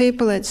most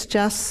people, it's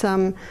just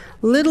some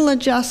little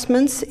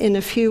adjustments in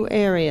a few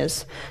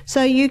areas.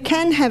 So you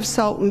can have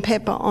salt and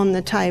pepper on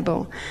the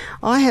table.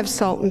 I have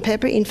salt and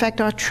pepper. In fact,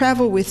 I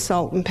travel with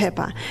salt and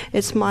pepper.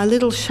 It's my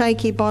little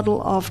shaky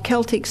bottle of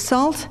Celtic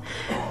salt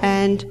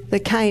and the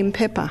cayenne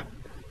pepper.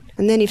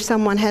 And then if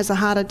someone has a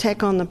heart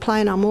attack on the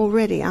plane, I'm all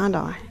ready, aren't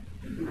I?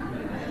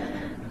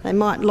 They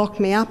might lock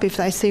me up if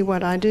they see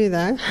what I do,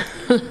 though.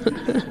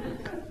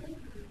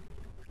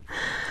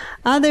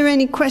 Are there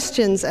any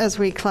questions as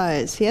we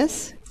close?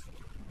 Yes?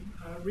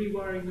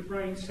 Rewiring the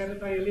brain,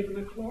 Saturday, 11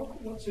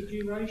 o'clock. What's the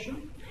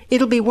duration?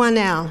 It'll be 1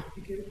 hour.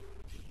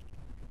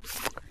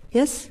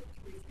 Yes?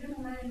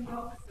 Himalayan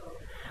rock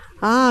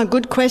salt.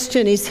 Good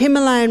question. Is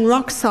Himalayan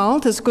rock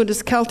salt as good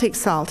as Celtic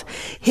salt?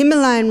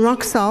 Himalayan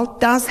rock salt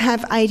does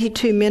have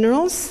 82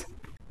 minerals,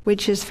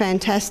 which is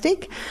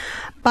fantastic,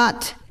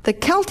 but the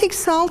Celtic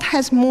salt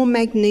has more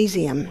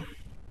magnesium.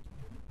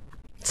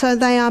 So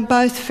they are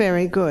both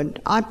very good.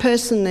 I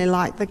personally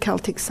like the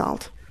Celtic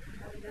salt.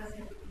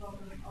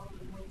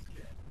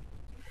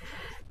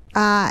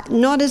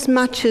 Not as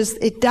much as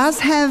it does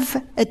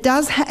have. It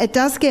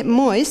does get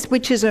moist,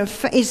 which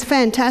is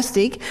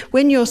fantastic.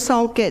 When your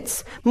salt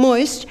gets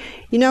moist,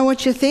 you know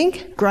what you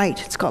think? Great,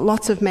 it's got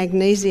lots of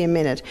magnesium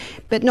in it,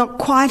 but not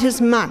quite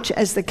as much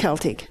as the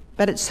Celtic.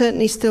 But it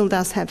certainly still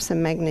does have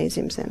some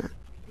magnesiums in it.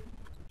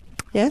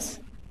 Yes?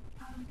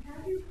 How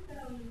do you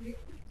spell literature?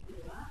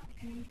 And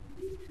can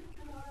you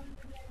describe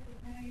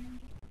the name?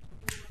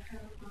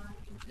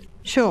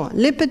 Sure.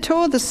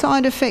 Lipitor, the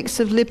side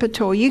effects of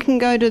Lipitor. You can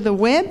go to the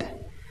web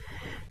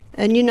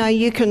and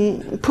you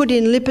can put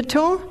in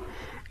Lipitor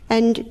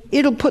and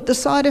it'll put the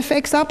side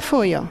effects up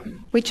for you,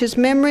 which is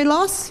memory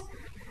loss,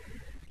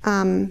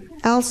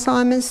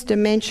 Alzheimer's,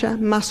 dementia,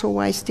 muscle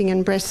wasting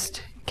and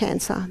breast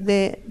cancer.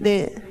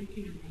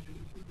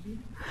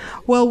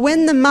 Well,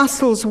 when the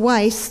muscles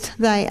waste,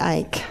 they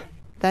ache.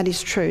 That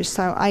is true.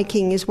 So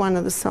aching is one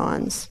of the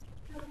signs.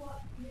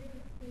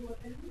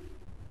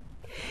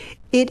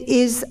 It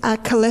is a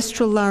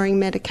cholesterol-lowering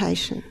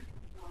medication.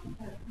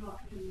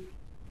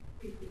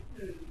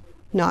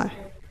 No.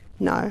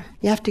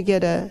 You have to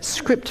get a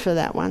script for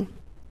that one.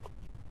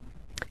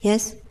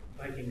 Yes?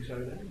 Baking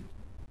soda.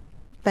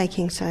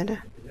 Baking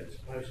soda. Is that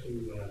supposed to be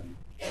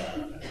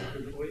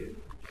good for you?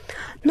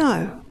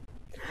 No.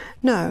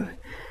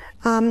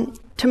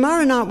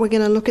 Tomorrow night we're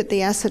going to look at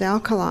the acid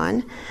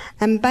alkaline,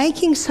 and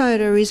baking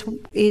soda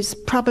is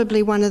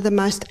probably one of the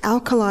most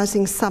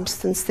alkalizing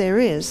substance there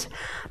is.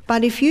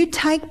 But if you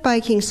take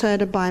baking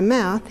soda by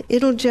mouth,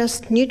 it'll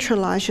just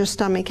neutralise your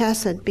stomach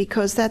acid,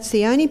 because that's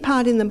the only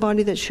part in the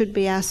body that should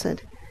be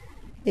acid,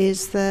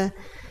 is the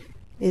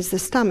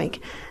stomach.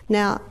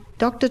 Now,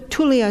 Dr.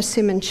 Tullio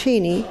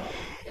Simoncini,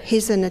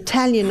 he's an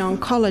Italian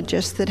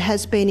oncologist that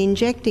has been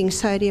injecting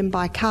sodium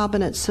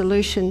bicarbonate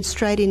solution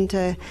straight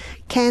into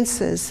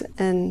cancers,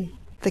 and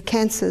the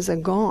cancers are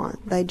gone.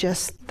 They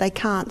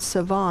can't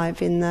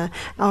survive in the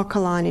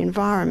alkaline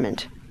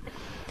environment.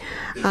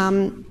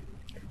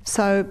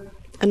 So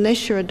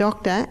unless you're a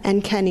doctor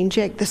and can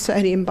inject the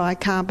sodium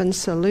bicarbonate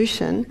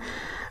solution,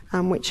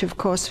 which of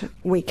course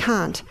we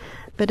can't.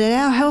 But at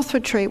our health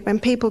retreat, when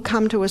people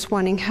come to us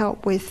wanting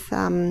help with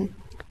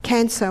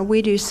cancer,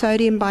 we do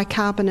sodium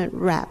bicarbonate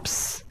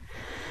wraps.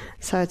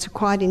 So it's a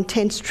quite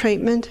intense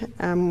treatment.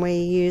 We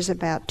use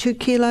about 2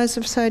 kilos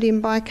of sodium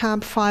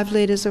bicarb, 5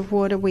 litres of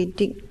water. We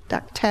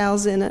duck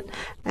towels in it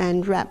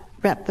and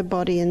wrap the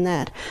body in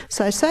that.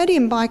 So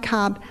sodium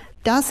bicarb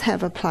does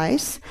have a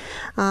place.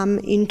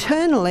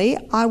 Internally,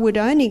 I would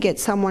only get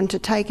someone to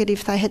take it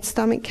if they had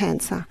stomach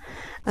cancer.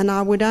 And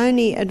I would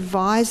only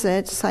advise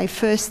it, say,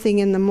 first thing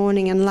in the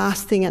morning and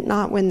last thing at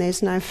night when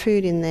there's no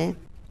food in there.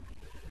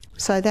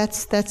 So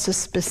that's a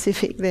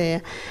specific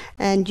there.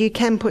 And you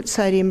can put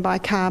sodium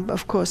bicarb,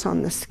 of course,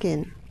 on the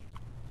skin.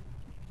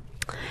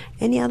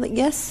 Any other?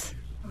 Yes?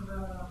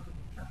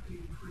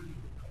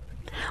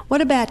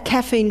 What about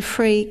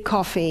caffeine-free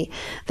coffee?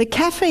 The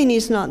caffeine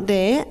is not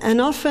there,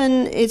 and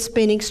often it's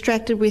been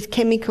extracted with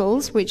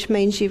chemicals, which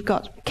means you've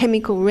got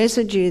chemical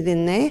residue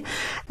in there,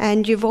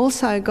 and you've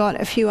also got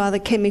a few other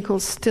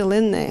chemicals still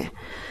in there.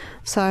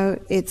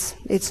 So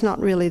it's not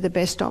really the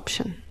best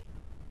option.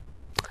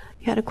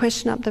 You had a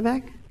question up the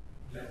back?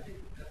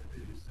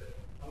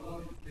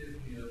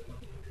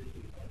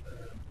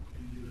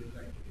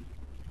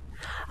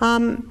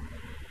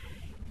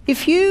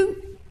 If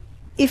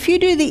you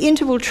do the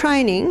interval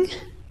training,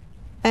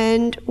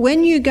 and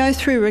when you go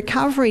through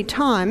recovery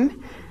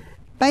time,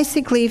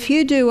 basically if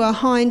you do a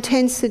high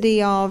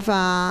intensity of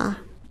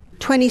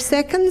 20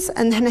 seconds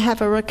and then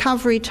have a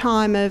recovery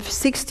time of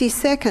 60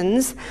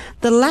 seconds,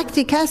 the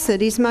lactic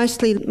acid is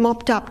mostly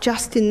mopped up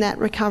just in that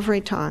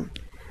recovery time.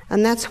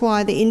 And that's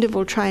why the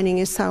interval training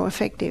is so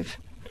effective.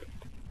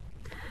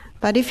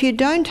 But if you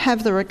don't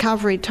have the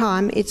recovery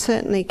time, it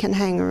certainly can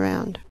hang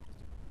around.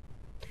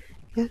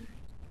 Yeah?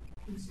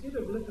 Instead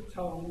of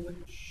Lipitor,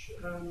 which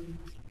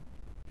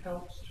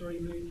helps to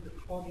remove the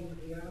clogging of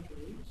the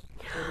arteries,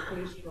 or the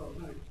cholesterol,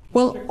 no.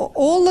 Well,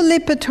 all the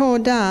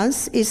Lipitor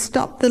does is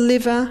stop the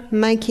liver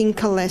making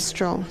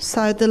cholesterol.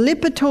 So the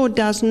Lipitor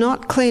does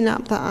not clean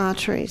up the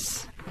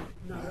arteries.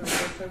 No,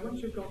 so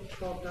once you've got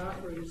clogged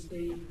arteries,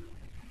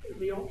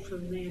 the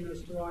option then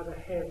is to either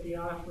have the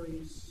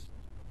arteries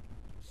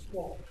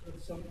swapped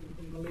with something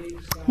from the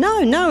legs.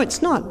 No,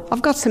 it's not.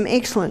 I've got some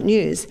excellent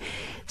news.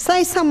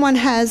 Say someone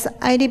has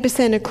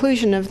 80%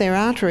 occlusion of their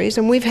arteries,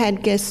 and we've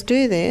had guests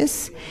do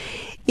this.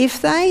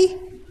 If they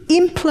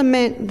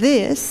implement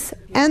this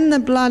and the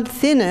blood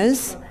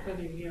thinners,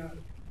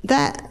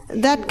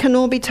 that can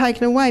all be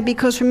taken away,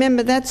 because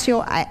remember, that's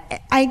your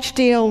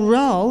HDL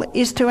role,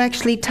 is to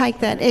actually take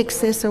that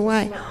excess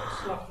away.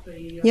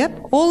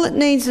 Yep, all it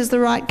needs is the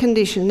right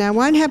condition. Now, it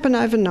won't happen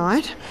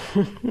overnight.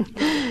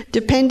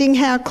 Depending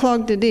how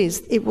clogged it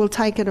is, it will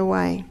take it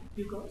away.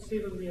 You've got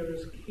 7 there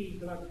as key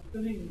blood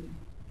thinning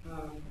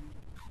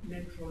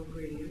natural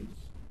ingredients.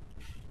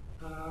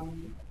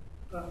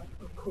 But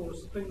of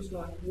course, things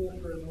like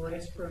warfarin or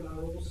aspirin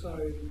are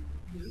also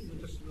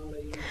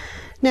medicinally.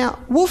 Now,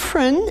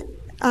 warfarin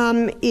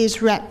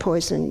is rat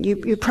poison.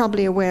 You're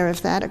probably aware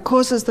of that. It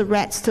causes the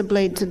rats to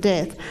bleed to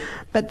death.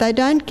 But they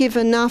don't give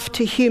enough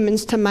to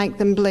humans to make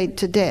them bleed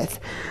to death.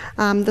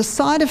 The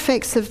side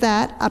effects of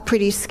that are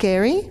pretty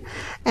scary.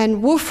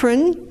 And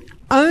warfarin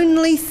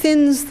only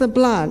thins the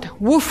blood.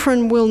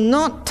 Warfarin will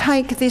not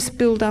take this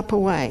build-up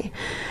away.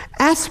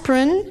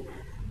 Aspirin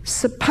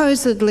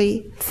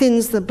supposedly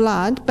thins the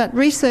blood, but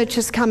research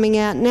is coming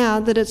out now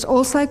that it's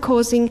also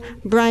causing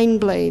brain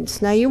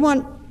bleeds. Now, you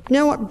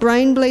know what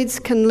brain bleeds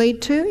can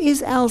lead to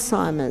is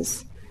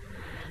Alzheimer's.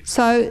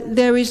 So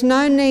there is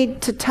no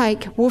need to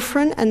take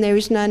warfarin and there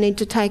is no need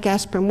to take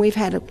aspirin. We've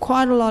had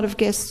quite a lot of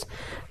guests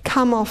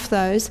come off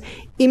those,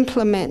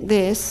 implement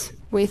this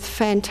with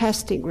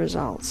fantastic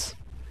results.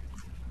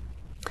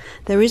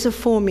 There is a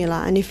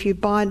formula, and if you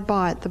abide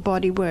by it, the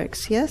body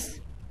works, yes?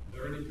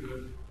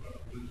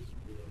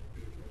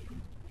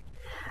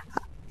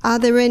 Are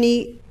there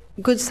any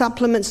good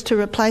supplements to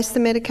replace the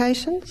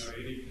medications?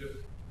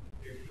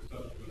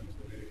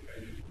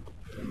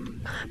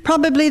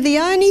 Probably the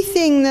only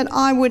thing that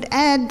I would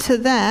add to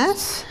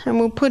that, and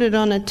we'll put it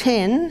on a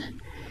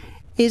 10,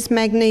 is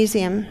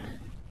magnesium.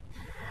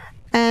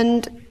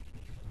 And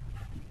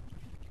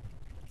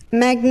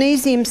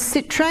magnesium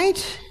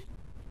citrate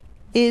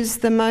is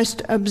the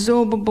most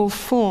absorbable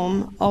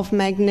form of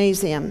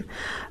magnesium.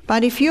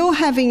 But if you're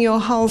having your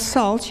whole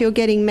salt, you're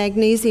getting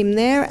magnesium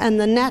there, and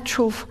the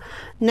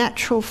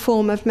natural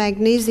form of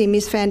magnesium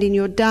is found in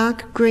your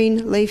dark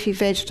green leafy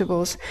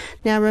vegetables.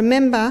 Now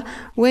remember,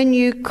 when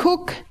you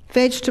cook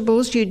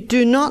vegetables, you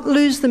do not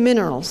lose the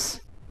minerals.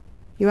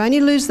 You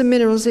only lose the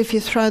minerals if you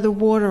throw the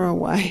water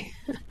away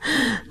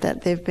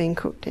that they've been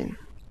cooked in.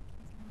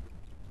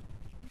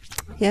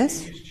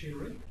 Yes?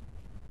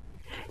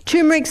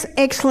 Turmeric's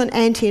excellent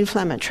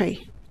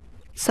anti-inflammatory.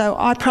 So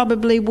I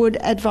probably would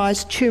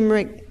advise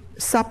turmeric,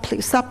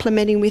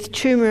 supplementing with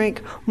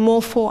turmeric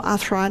more for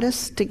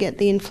arthritis to get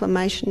the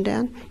inflammation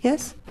down.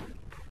 Yes?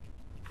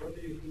 What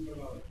do you think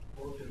about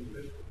frozen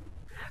vegetables?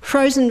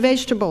 Frozen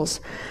vegetables.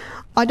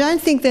 I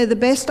don't think they're the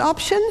best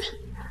option,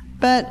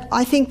 but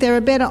I think they're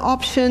a better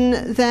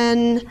option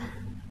than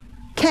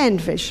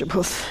canned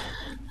vegetables.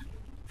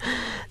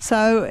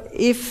 So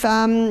if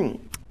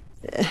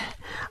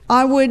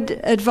I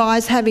would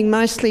advise having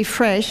mostly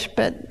fresh,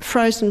 but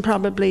frozen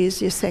probably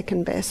is your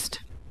second best.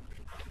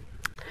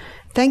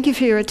 Thank you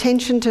for your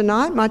attention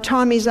tonight. My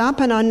time is up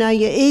and I know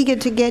you're eager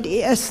to get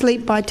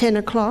asleep by 10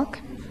 o'clock.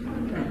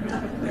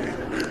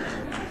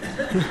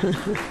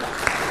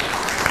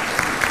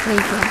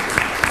 Thank you.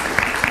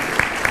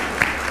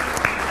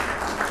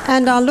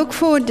 And I look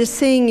forward to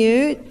seeing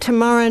you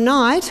tomorrow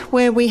night,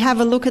 where we have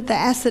a look at the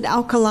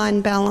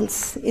acid-alkaline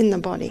balance in the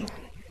body.